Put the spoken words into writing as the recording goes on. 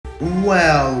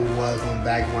Well, welcome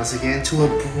back once again to a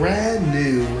brand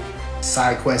new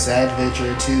Psychonauts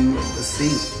adventure to the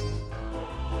sea.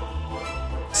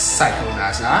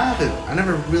 Psychonauts. Now, I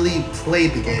never really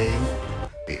played the game.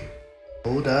 Wait,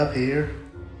 hold up here.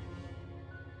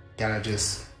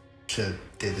 Should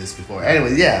did this before.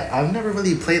 Anyways, yeah, I've never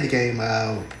really played the game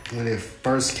when it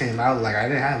first came out. Like, I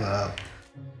didn't have a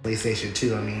PlayStation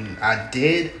 2. I mean, I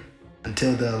did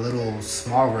until the little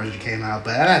small version came out,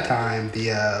 but at that time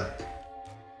the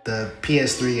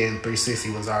PS3 and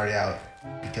 360 was already out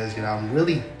because, you know, I'm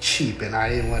really cheap and I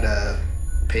didn't want to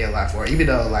pay a lot for it, even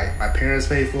though like my parents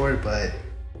paid for it, but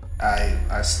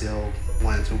I still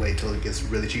wanted to wait till it gets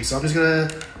really cheap. So I'm just gonna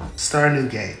start a new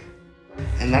game,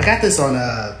 and I got this on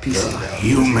a PC though.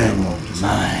 Human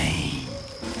mind.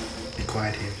 Be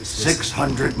quiet here.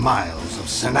 600 miles of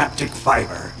synaptic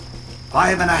fiber.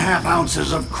 5.5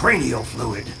 ounces of cranial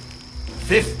fluid,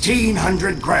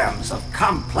 1,500 grams of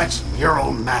complex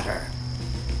neural matter,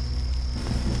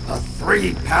 a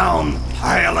 3-pound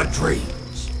pile of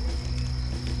dreams.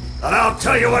 But I'll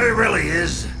tell you what it really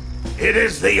is. It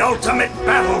is the ultimate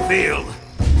battlefield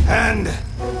and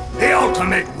the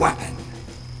ultimate weapon.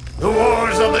 The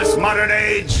wars of this modern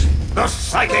age, the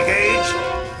psychic age,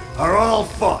 are all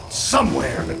fought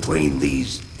somewhere between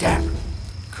these damp,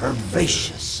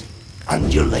 curvaceous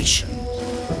undulations.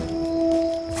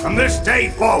 From this day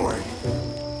forward,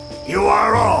 you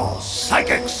are all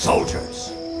psychic soldiers,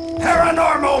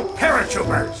 paranormal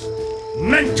paratroopers,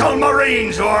 mental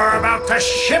marines who are about to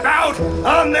ship out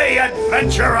on the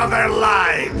adventure of their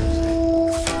lives.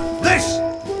 This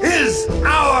is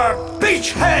our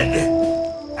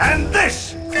beachhead, and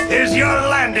this is your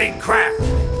landing craft.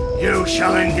 You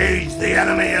shall engage the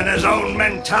enemy in his own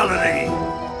mentality.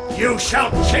 You shall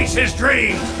chase his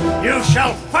dreams. You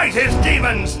shall fight his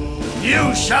demons.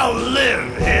 You shall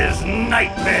live his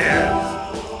nightmares.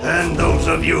 And those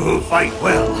of you who fight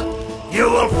well, you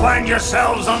will find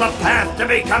yourselves on the path to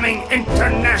becoming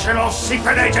international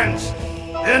secret agents.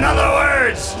 In other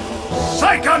words,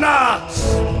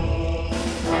 Psychonauts.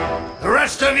 The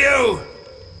rest of you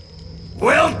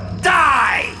will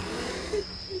die.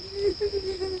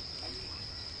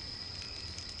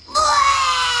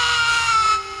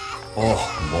 Oh,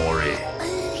 Maury.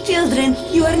 Children,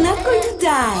 you are not going to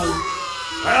die.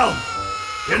 Well,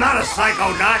 if you're not a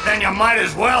psychonaut, then you might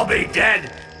as well be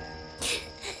dead.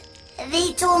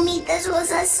 They told me this was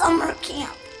a summer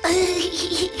camp.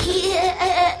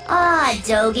 Ah,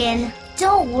 Dogen,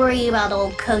 don't worry about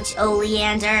old Coach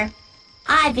Oleander.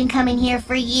 I've been coming here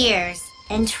for years,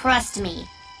 and trust me,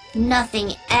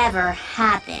 nothing ever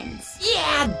happens.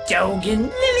 Yeah,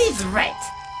 Dogen, Lily's right.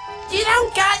 You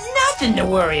don't got nothing to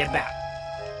worry about.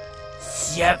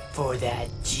 Except for that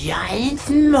giant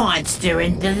monster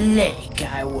in the lake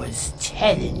I was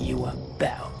telling you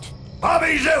about.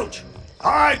 Bobby Zilch!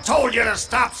 I told you to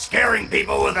stop scaring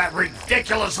people with that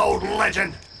ridiculous old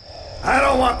legend. I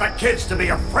don't want the kids to be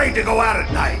afraid to go out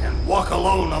at night and walk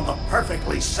alone on the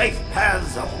perfectly safe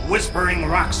paths of Whispering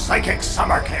Rock Psychic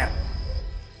Summer Camp.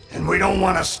 And we don't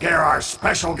want to scare our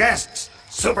special guests,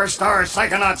 Superstar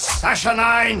Psychonauts Sasha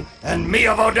 9 and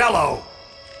Mia Vodello.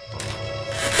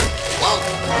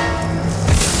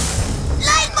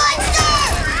 Light monster!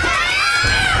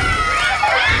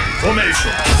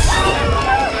 Formation.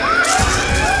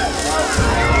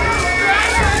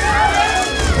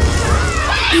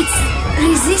 It's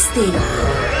resisting.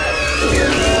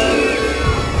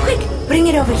 Quick, bring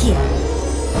it over here.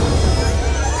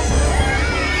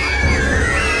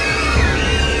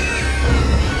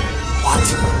 What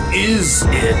is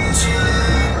it?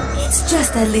 It's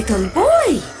just a little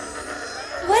boy.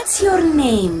 What's your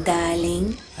name,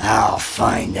 darling? I'll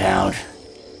find out.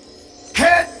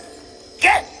 Can't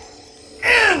get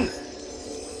in!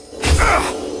 Ugh.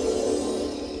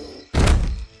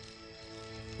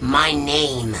 My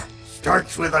name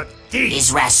Starts with a D.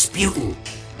 is Rasputin,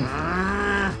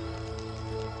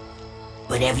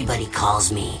 but everybody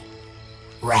calls me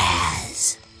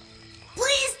Raz.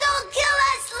 Please don't kill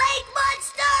us, lake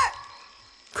monster!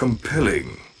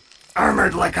 Compelling.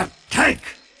 Armored like a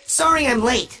tank. Sorry I'm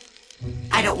late.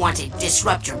 I don't want to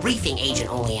disrupt your briefing, Agent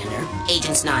Oleander.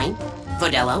 Agents 9,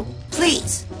 Vodello,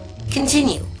 please,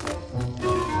 continue.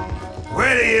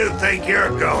 Where do you think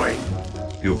you're going?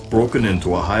 You've broken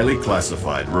into a highly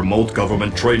classified remote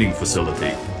government training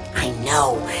facility. I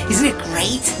know, isn't it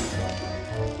great?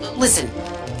 Listen,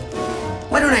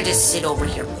 why don't I just sit over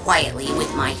here quietly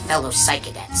with my fellow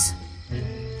Psychonauts?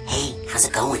 Hey, how's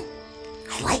it going?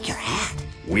 I like your hat.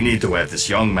 We need to have this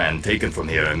young man taken from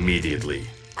here immediately.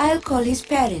 I'll call his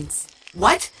parents.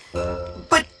 What?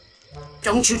 But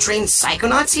don't you train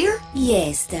Psychonauts here?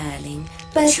 Yes, darling.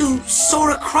 But... To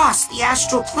soar across the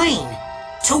astral plane.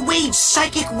 To wage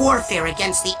psychic warfare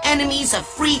against the enemies of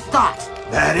free thought.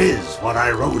 That is what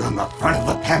I wrote on the front of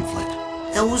the pamphlet.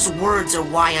 Those words are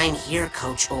why I'm here,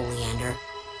 Coach Oleander.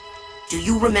 Do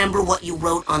you remember what you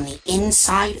wrote on the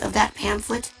inside of that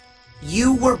pamphlet?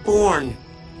 You were born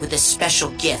with a special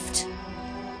gift.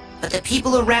 But the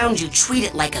people around you treat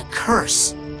it like a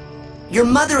curse. Your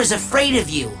mother is afraid of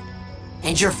you.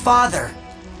 And your father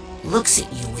looks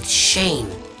at you with shame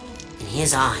in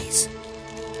his eyes.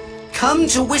 Come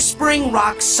to Whispering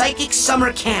Rock Psychic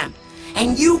Summer Camp,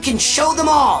 and you can show them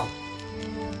all.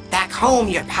 Back home,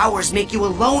 your powers make you a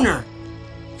loner,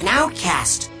 an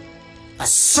outcast, a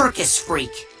circus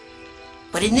freak.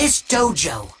 But in this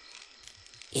dojo,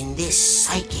 in this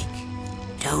psychic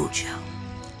dojo,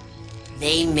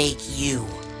 they make you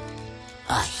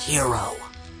a hero.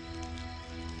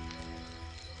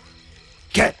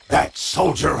 Get that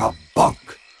soldier a bunk.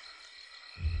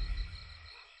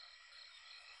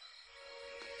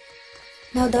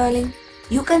 Now, darling,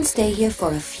 you can stay here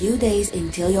for a few days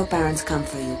until your parents come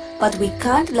for you, but we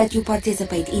can't let you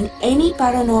participate in any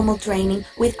paranormal training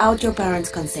without your parents'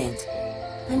 consent.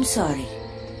 I'm sorry.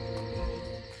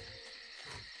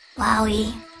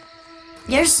 Wowie,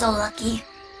 you're so lucky.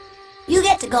 You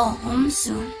get to go home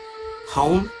soon.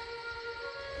 Home?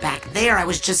 Back there, I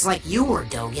was just like you were,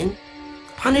 Dogen.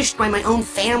 Punished by my own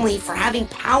family for having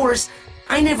powers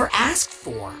I never asked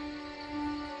for.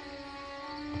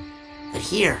 But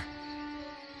here,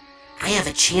 I have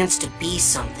a chance to be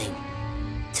something,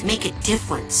 to make a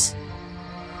difference.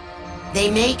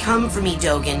 They may come for me,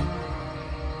 Dogen,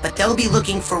 but they'll be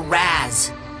looking for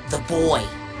Raz, the boy.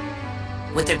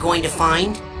 What they're going to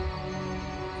find,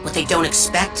 what they don't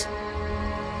expect,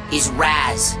 is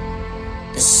Raz,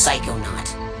 the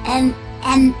Psychonaut.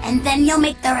 And then you'll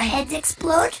make their heads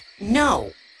explode?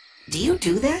 No. Do you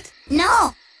do that?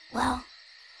 No. Well,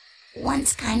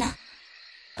 once kinda.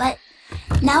 But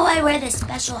now I wear this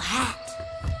special hat.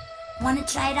 Wanna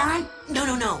try it on?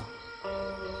 No.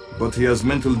 But he has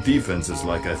mental defenses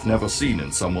like I've never seen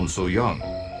in someone so young.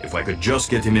 If I could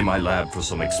just get him in my lab for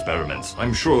some experiments,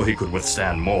 I'm sure he could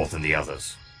withstand more than the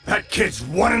others. That kid's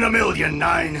 1 in a million,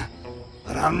 Nine.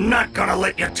 But I'm not gonna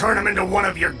let you turn him into one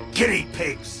of your guinea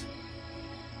pigs.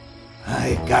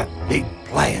 I got big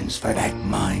plans for that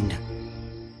mind.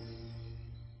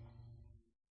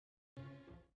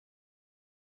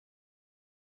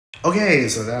 Okay,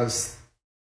 so that was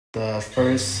the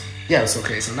first. Yes,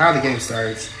 okay, so now the game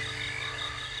starts.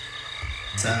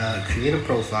 It's create a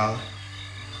profile.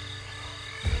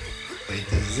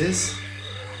 Wait, is this?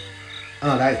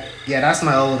 Oh, that's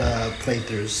my old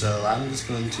playthrough, so I'm just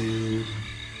going to.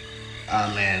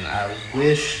 Oh man, I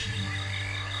wish.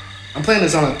 I'm playing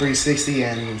this on a 360,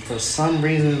 and for some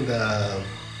reason the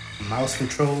mouse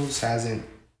controls hasn't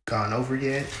gone over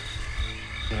yet.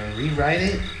 I'm gonna rewrite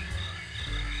it.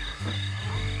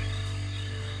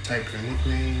 Type your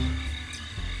nickname.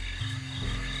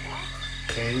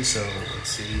 Okay, so let's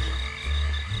see.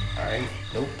 Alright,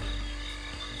 nope.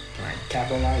 Can I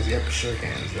capitalize? Yep, sure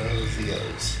can. Those the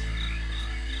O's.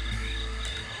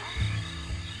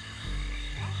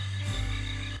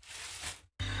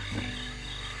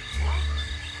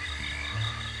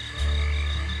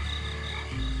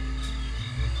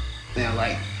 Now,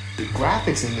 like, the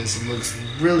graphics in this looks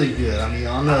really good. I mean,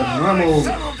 on the normal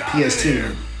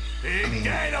PS2, I mean,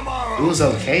 it was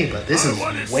okay, but this is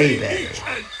way better. Each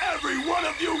and every one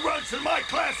of you runs in my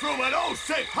classroom at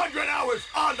 0600 hours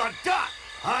on the dot.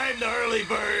 I'm the early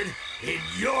bird, and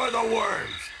you're the worms.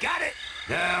 Got it?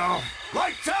 Now,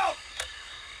 lights out!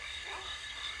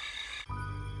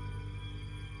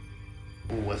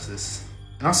 Ooh, what's this?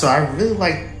 And also, I really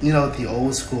like, the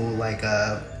old school, like,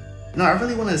 I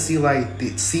really want to see, like,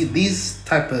 these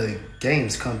type of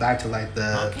games come back to, like,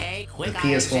 the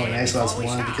PS4 and Xbox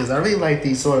One, because I really like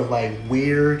these sort of, like,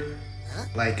 weird,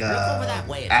 like,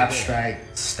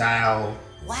 abstract style.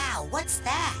 Wow, what's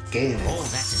that? Games. Oh,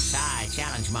 that's a psi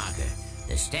challenge marker.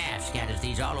 The staff scatters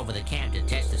these all over the camp to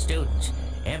test the students.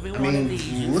 Every one of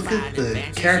these look at the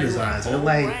character designs. They're,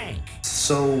 like,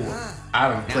 so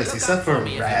out of place, except for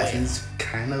Raz. He's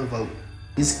kind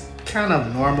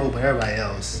of normal, but everybody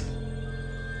else.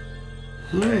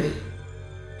 Right.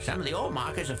 Some of the old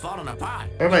markers have fallen apart.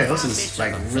 Everybody else is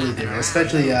like really different,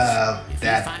 especially that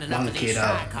one kid,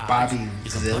 Bobby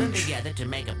Put them Zilch. together to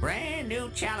make a brand new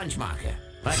challenge marker.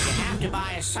 But you have to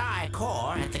buy a psi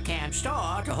core at the camp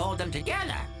store to hold them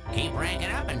together. Keep ranking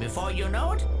up, and before you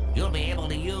know it, you'll be able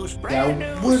to use brand new.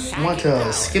 Yeah, I would want to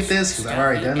powers. skip this because I've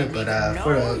already done it, but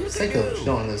for the sake of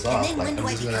showing this And off, then like when I'm do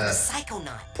I just become a gonna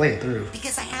Psychonaut? play it through.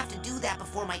 Because I have to do that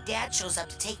before my dad shows up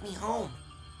to take me home.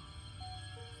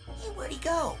 where'd he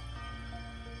go?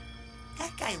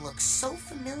 That guy looks so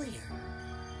familiar.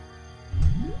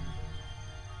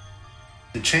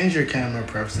 To change your camera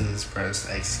preferences, press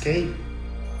Escape,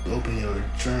 open your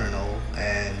journal,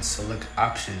 and select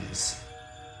Options.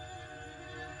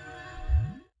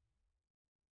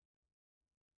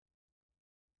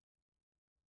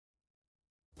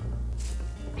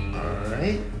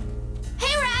 Alright.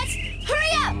 Hey, Rats!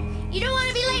 Hurry up! You don't want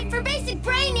to be late for basic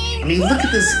training! I mean, look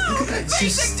at this. Look at that. Did you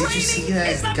see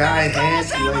that guy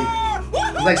hands?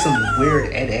 It's like some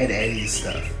weird Eddie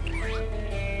stuff.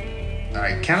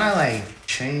 Alright, can I like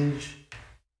change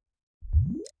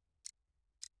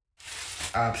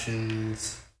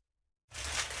options?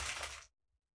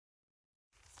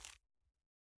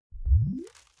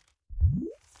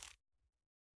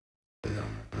 I don't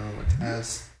know what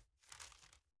has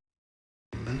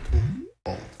mental.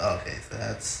 Oh, okay, so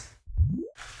that's.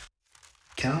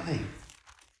 Can I?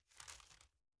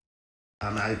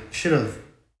 I should have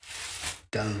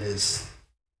done this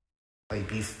like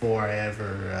before I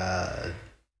ever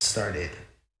started.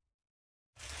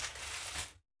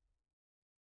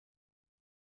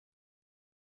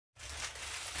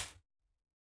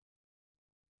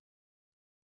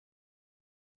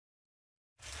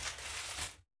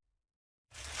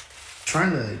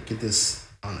 Trying to get this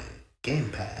on a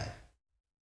gamepad.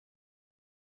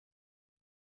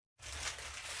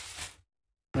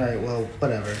 Alright, well,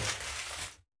 whatever.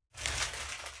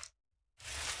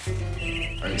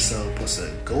 Alright, so supposed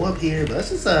to go up here, but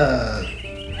this is oh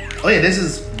yeah, this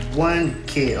is one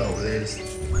kid. Oh, there's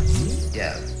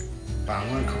yeah.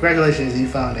 Found one. Congratulations, you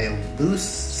found a loose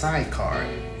sidecar.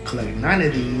 Collect 9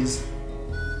 of these,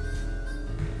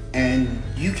 and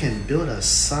you can build a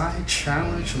side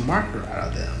challenge marker out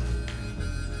of them.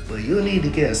 But you'll need to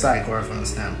get a sidecar from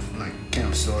the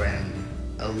camp store and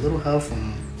a little help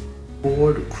from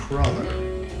board crawler.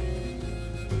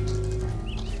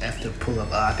 Have to pull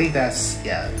up. I think that's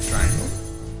triangle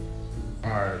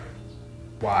or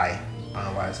Y. I don't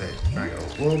know why I said triangle.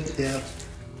 Well, yeah.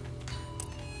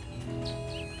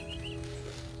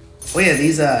 Oh yeah,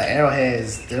 these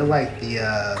arrowheads. They're like the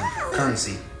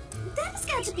currency. That's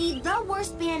got to be the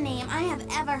worst band name I have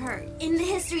ever heard in the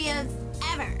history of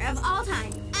all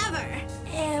time, ever.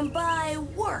 And by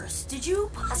worst, did you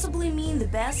possibly mean the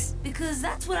best? Because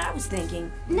that's what I was thinking.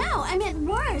 No, I meant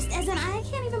worst, as in I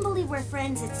can't even believe we're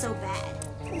friends, it's so bad.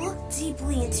 Look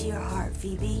deeply into your heart,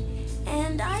 Phoebe,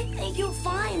 and I think you'll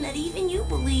find that even you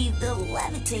believe the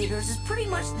Levitators is pretty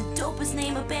much the dopest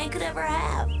name a band could ever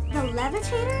have. The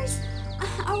Levitators?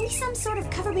 Are we some sort of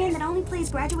cover band that only plays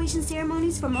graduation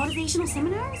ceremonies for motivational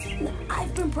seminars?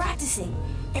 I've been practicing,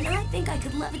 and I think I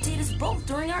could levitate us both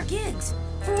during our gigs.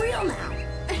 For real now.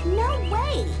 No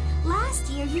way! Last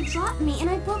year you dropped me and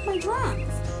I broke my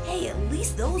drums. Hey, at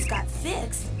least those got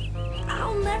fixed.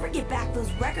 I'll never get back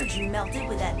those records you melted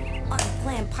with that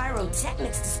unplanned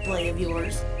pyrotechnics display of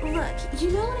yours. Look,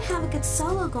 you know when I have a good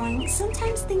solo going,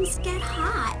 sometimes things get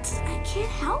hot. I can't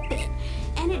help it.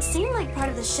 And it seemed like part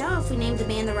of the show if we named the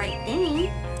band the right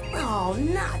thing. Oh,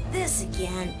 not this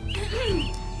again.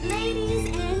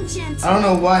 Ladies and gentlemen, I don't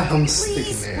know why I'm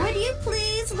sticking there. Would you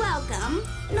please welcome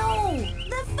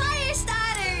the Fire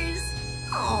Starters?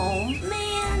 Oh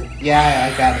man. Yeah,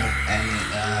 I got it. I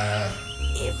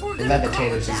mean, if we're the gonna Levitators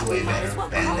call it is that, way we might better as well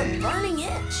than call it the- Burning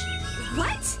Itch.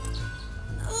 What?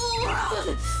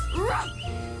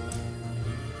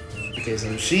 Okay,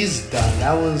 so she's done.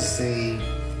 That was a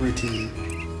pretty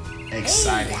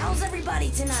exciting. Hey, how's everybody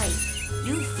tonight?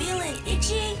 You feeling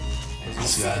itchy? I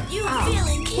this said guy? you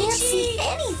feeling Can't see itchy?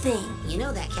 anything. You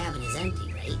know that cabin is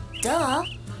empty, right? Duh.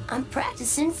 I'm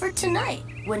practicing for tonight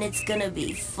when it's gonna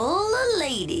be full of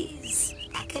ladies.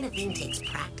 That kind of thing takes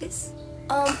practice.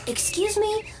 Excuse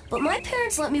me, but my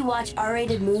parents let me watch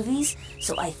R-rated movies,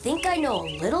 so I think I know a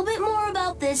little bit more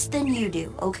about this than you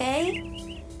do, okay?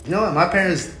 You know what? My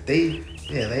parents, they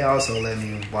also let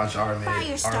me watch Fire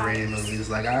R-rated movies.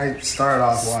 Like I started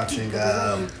off watching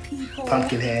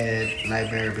Pumpkinhead,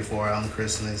 Nightmare Before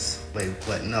Christmas. Wait,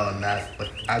 what? No, not. What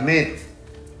I meant.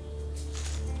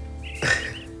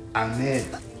 I meant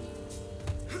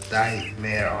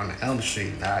Nightmare on Elm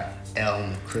Street, not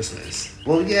Elm Christmas.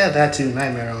 Well, yeah, that too.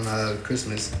 Nightmare on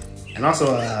Christmas, and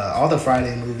also all the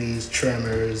Friday movies,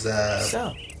 Tremors,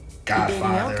 So,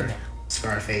 Godfather,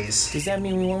 Scarface. does that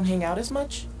mean we won't hang out as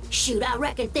much? Shoot, I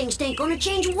reckon things ain't gonna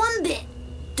change one bit.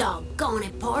 Doggone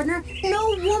it, partner.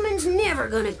 No woman's never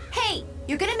gonna... Hey,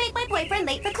 you're gonna make my boyfriend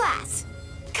late for class.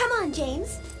 Come on,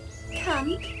 James.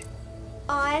 Come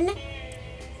on.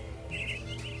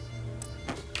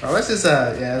 Oh, let's just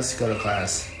let's go to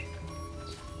class.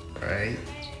 All right.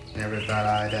 Never thought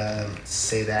I'd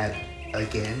say that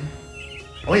again.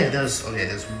 Oh yeah, there's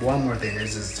one more thing.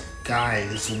 There's this guy,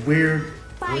 this weird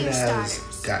ass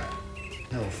guy.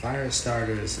 No, fire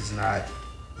starters is not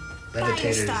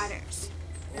levitators. Fire starters.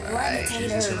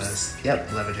 Levitators.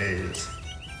 Yep, levitators.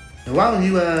 Now, why don't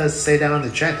you say down in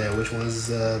the chat there which one's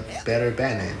better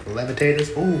band name? The levitators?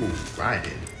 Ooh,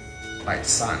 grinding. Like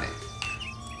Sonic.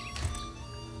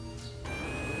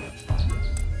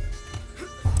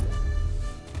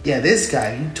 Yeah, this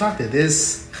guy, you talk to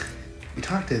this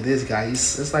guy,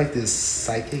 it's like this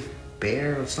psychic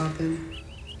bear or something.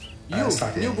 You,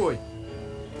 new boy.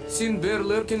 Seen bear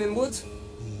lurking in woods?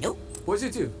 Nope.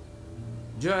 Positive.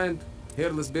 Giant,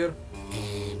 hairless bear?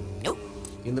 Nope.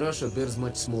 In Russia, bears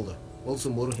much smaller. Also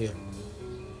more hair.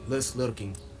 Less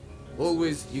lurking.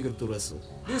 Always eager to wrestle.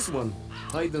 This one,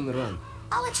 hide and run.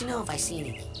 I'll let you know if I see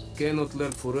anything. Cannot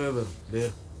lurk forever,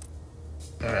 bear.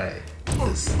 Alright.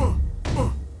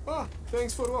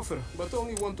 Thanks for offer, but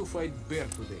only want to fight bear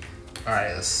today.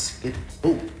 Alright, let's get...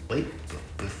 Oh, wait.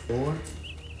 Before...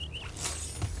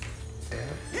 Yeah.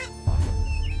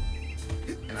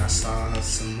 And I saw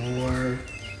some more...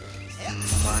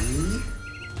 money.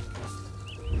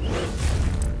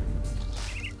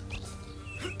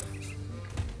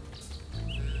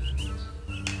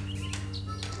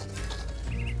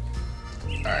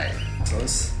 Alright, so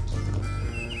let's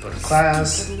go to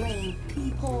class.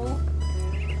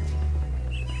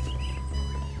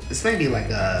 This may be like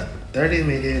a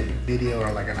 30-minute video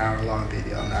or like an hour-long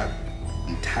video. I'm not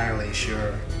entirely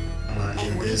sure I'm gonna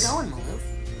do this. Where are you going, Maloof?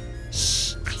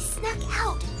 Shh! I snuck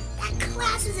out. That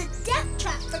class is a death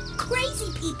trap for crazy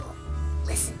people.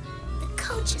 Listen, the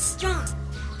coach is strong.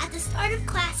 At the start of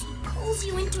class, he pulls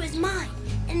you into his mind,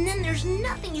 and then there's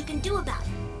nothing you can do about it.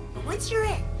 But once you're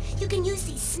in, you can use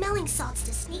these smelling salts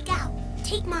to sneak out.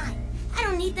 Take mine. I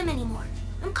don't need them anymore.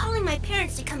 I'm calling my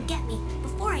parents to come get me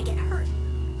before I get hurt.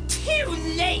 Too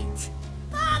late!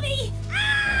 Bobby!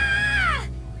 Ah!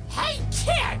 Hey,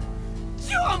 kid!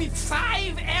 You owe me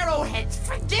 5 arrowheads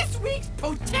for this week's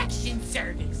protection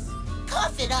service.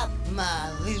 Cough it up,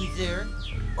 my loser,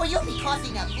 or you'll be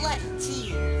coughing up blood and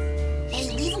tears.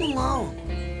 Hey, leave him alone.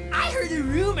 I heard a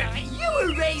rumor that you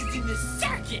were raised in the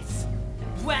circus.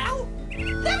 Well,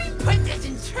 let me put this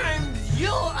in terms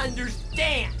you'll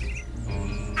understand.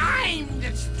 I'm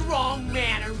the strong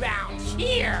man around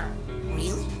here.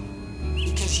 Really?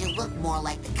 Because you look more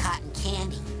like the cotton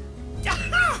candy.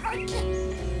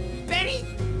 Betty,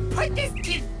 put this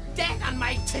kid's death on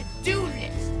my to-do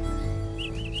list.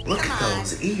 Look at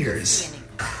those ears.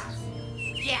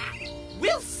 Yeah,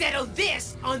 we'll settle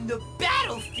this on the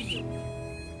battlefield.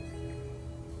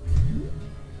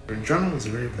 Your journal is a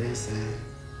great place to...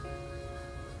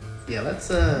 Yeah,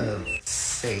 let's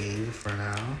save for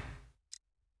now.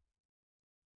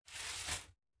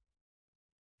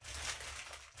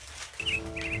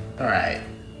 Alright.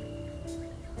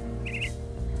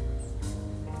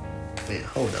 Wait,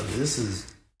 hold up. This is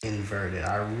inverted.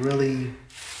 I really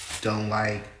don't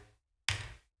like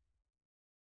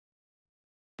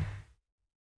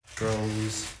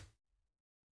Stroh's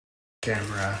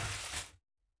camera.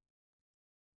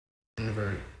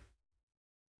 Invert.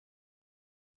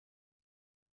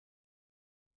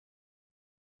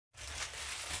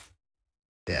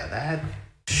 Yeah, that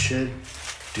should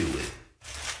do it.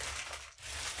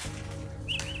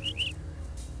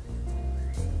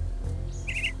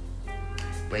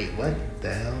 Wait, what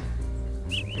the hell?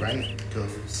 Right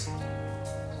goes.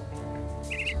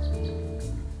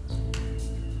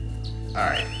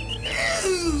 Alright.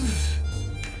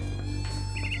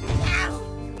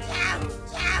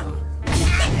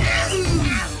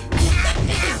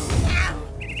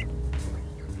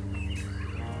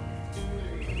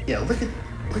 Yeah, look at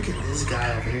this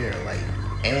guy over here, like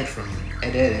Ed from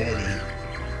Eddie.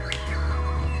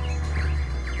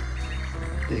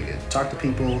 You can talk to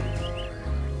people.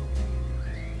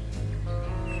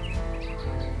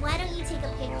 Why don't you take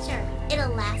a picture?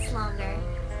 It'll last longer.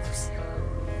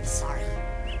 Sorry.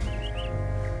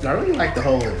 I really like the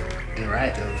whole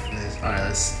interactiveness. Alright,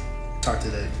 let's talk to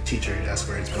the teacher. That's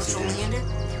where it's supposed to Coach be. Oleander,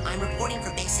 I'm reporting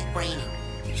for basic braining.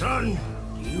 Son,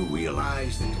 do you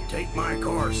realize that to take my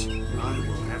course, I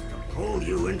will have to pull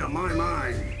you into my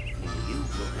mind. And you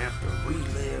will have to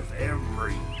relive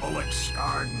every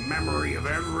bullet-scarred memory of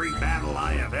every battle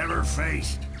I have ever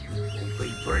faced. Won't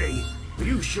be pretty. Are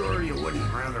you sure you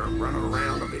wouldn't rather run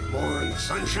around a bit more in the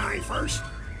sunshine first?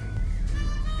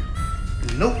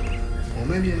 Nope. Well,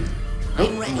 maybe.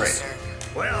 I'm ready, right. sir.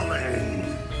 Well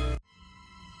then.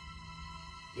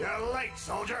 You're late,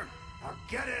 soldier. Now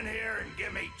get in here and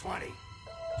give me 20.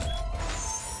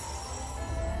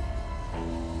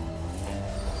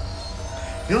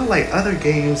 You know, like other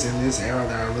games in this era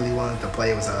that I really wanted to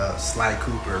play was Sly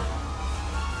Cooper.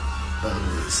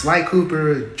 Sly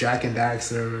Cooper, Jack and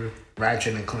Daxter,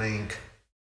 Ratchet and Clank.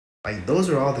 Like, those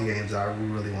are all the games I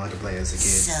really wanted to play as a kid.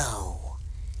 So,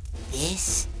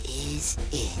 this is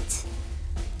it.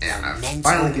 And I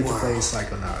finally get to play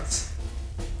Psychonauts.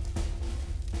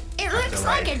 It looks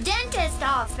like a dentist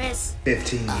office.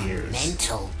 15 years.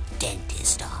 Mental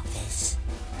dentist office.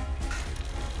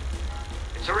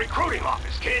 It's a recruiting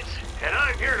office, kids, and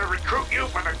I'm here to recruit you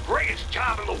for the greatest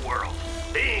job in the world,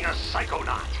 being a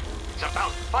psychonaut. It's about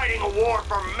fighting a war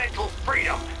for mental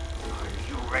freedom. Are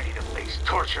you ready to face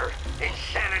torture,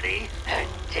 insanity, and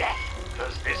death?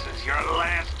 Because this is your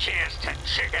last chance to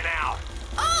chicken out.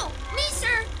 Oh, me,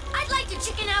 sir. I'd like to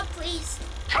chicken out, please.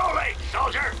 Too late,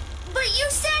 soldier. But you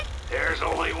said... There's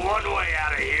only one way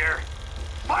out of here.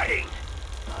 Fighting.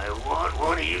 I want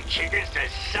one of you chickens to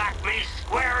sock me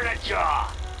square in the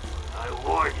jaw. I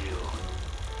warn you.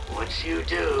 Once you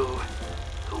do,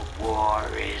 the war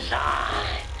is on.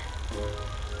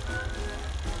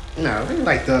 No, I really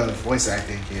like the voice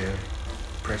acting here.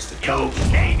 Press the code.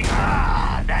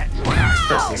 That's what I'm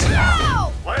Press this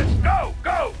now. Let's go,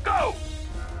 go, go!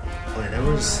 Wait, there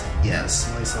was,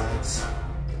 yes, my songs.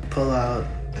 Pull out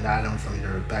an item from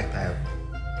your backpack.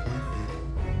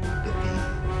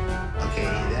 Okay,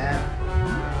 that.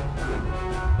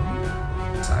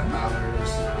 Side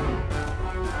powers.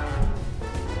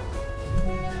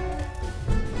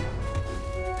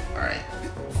 Alright.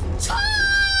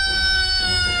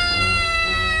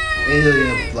 And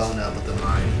you'll get blown up with the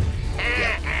mine.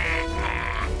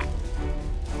 Yeah.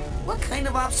 What kind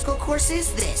of obstacle course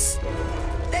is this?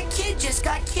 That kid just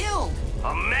got killed.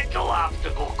 A mental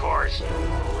obstacle course.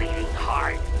 Bleeding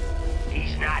heart.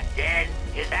 He's not dead.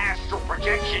 His astral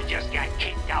projection just got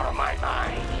kicked out of my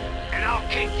mind. And I'll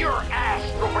kick your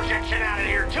astral projection out of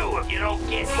here too if you don't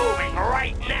get moving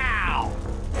right now.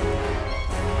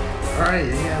 Alright,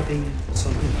 yeah, I think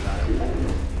something about it.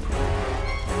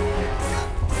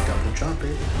 Double jump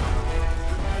it.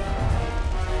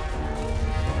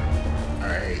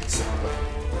 Alright, so.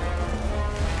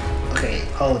 Okay,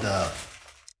 hold up.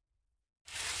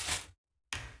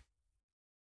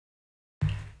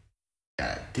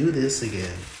 Gotta do this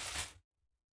again.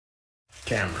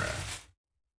 Camera.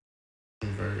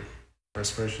 Invert.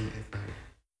 First person, invert.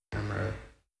 Camera.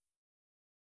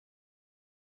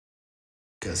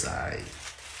 Because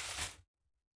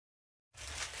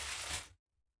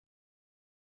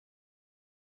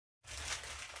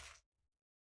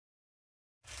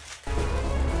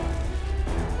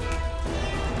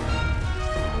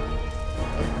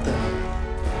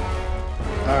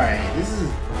Alright, this is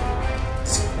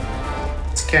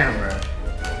it's camera.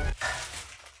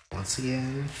 Once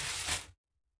again.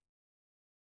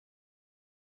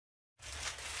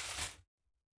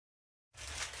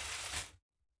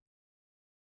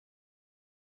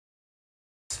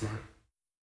 Smart.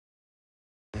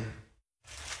 Yeah.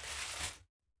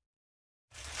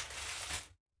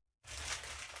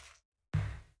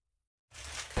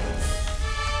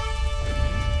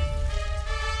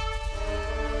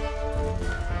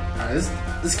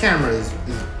 This camera is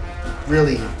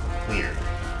really weird.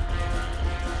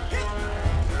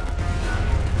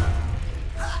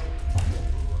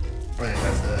 Right,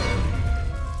 that's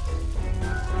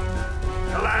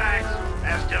Relax.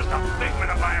 That's just a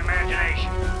figment of my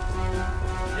imagination.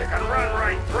 You can run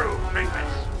right through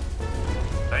figments.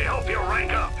 They help you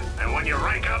rank up, and when you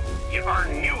rank up, you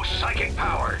earn new psychic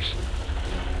powers.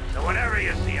 So whenever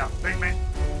you see a figment,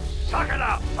 suck it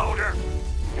up, soldier.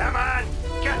 Come on,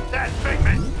 get that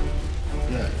figment.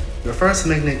 yeah. Your first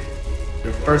figment.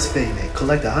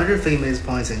 Collect 100 figment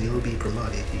points and you will be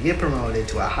promoted. If you get promoted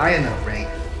to a high enough rank,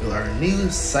 you'll earn new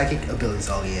psychic abilities.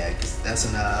 Oh yeah, 'cause that's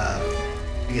an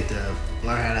you get to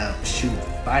learn how to shoot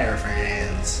fire from your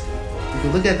hands. You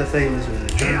can look at the figments with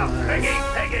the Yeah, journal.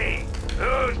 Piggy.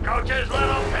 Who's Coach's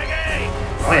little Piggy?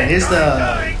 Oh yeah, here's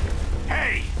the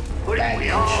Hey, we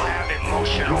all have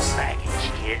emotional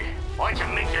baggage, kid. Why don't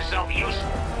you make yourself useful?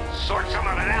 Sort some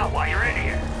of it out while you're in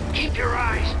here. Keep your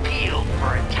eyes peeled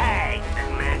for a tag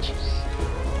that matches.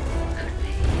 Could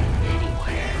be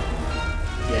anywhere.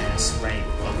 Yes, right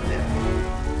over there.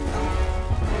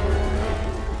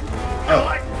 Oh,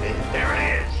 okay. There it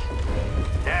is.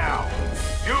 Now,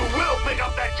 you will pick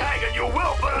up that tag and you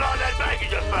will put it on that bag you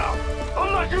just found.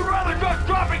 Unless you'd rather just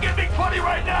drop and get me 20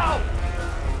 right now.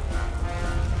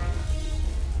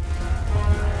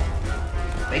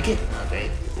 Make it? Okay.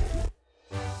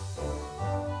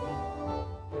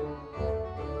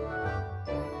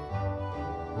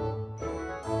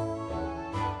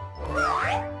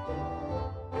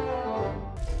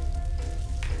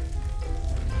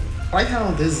 I like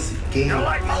how this game You're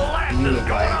like molasses view going of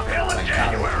like uphill in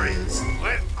January. psychology is.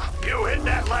 You hit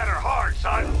that ladder hard,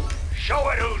 son. Show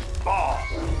it who's boss.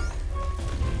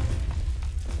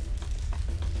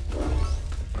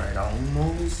 Right,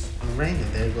 almost ring,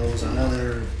 and there goes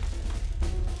another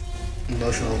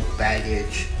emotional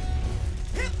baggage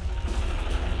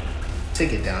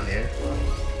ticket down there.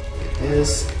 Get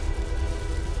this.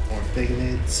 More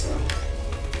pigments.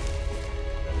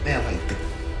 Man, like the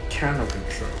camera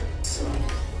controls.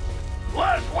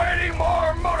 Less waiting,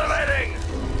 more motivating.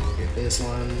 Get this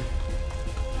one.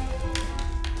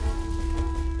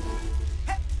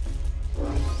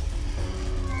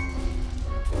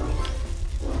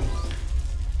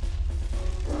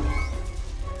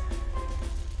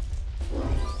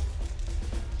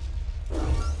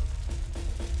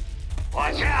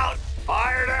 Watch out!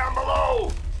 Fire down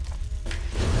below!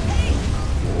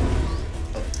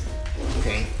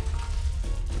 Okay.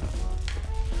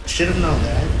 Should have known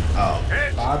that. Oh,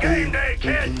 It's Bobby game day,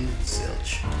 kid. freaking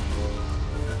Zilch.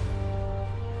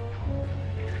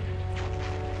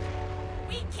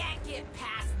 We can't get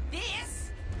past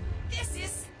this. This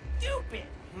is stupid.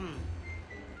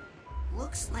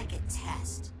 Looks like a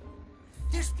test.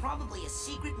 There's probably a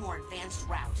secret, more advanced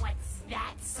route. What's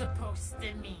that supposed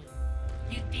to mean?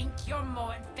 You think you're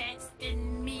more advanced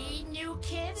than me, new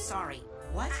kid? Sorry,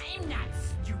 what? I'm not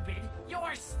stupid.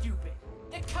 You're stupid.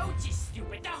 The coach is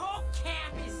stupid. The whole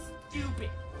camp is stupid.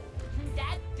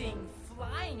 That thing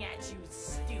flying at you is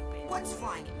stupid. What's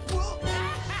flying at me?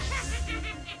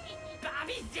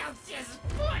 Bobby dumped his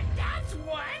foot, that's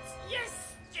what! You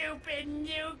stupid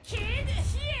new kid!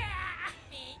 Yeah!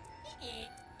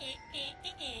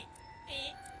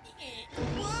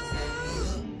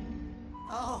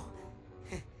 Oh.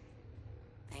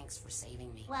 Thanks for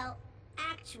saving me. Well,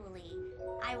 actually,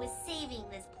 I was saving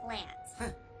this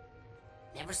plant.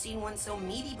 Never seen one so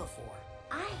meaty before.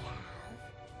 I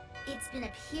have. It's been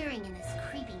appearing in this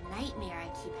creepy nightmare I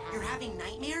keep having. You're having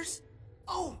nightmares?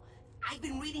 Oh, I've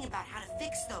been reading about how to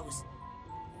fix those.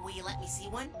 Will you let me see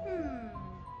one?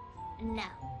 No.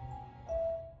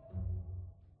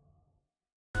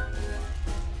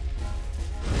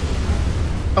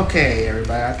 Okay,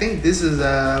 everybody. I think this is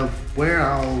where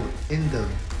I'll end the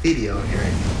video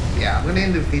here. Yeah, I'm gonna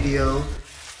end the video.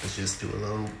 Let's just do a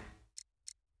little.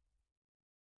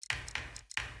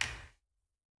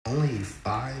 Only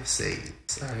 5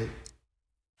 saves. All right.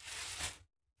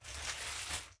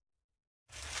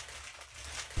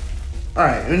 All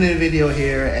right, we're in the video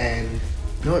here, and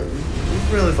you know what?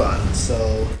 It's really fun.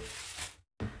 So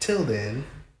until then.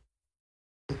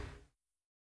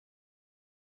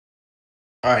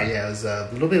 Alright, yeah, it was a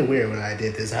little bit weird when I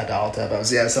did this. I had to alt tab.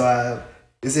 Yeah, so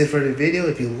this is it for the video.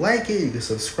 If you like it, you can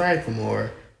subscribe for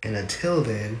more. And until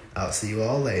then, I'll see you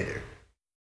all later.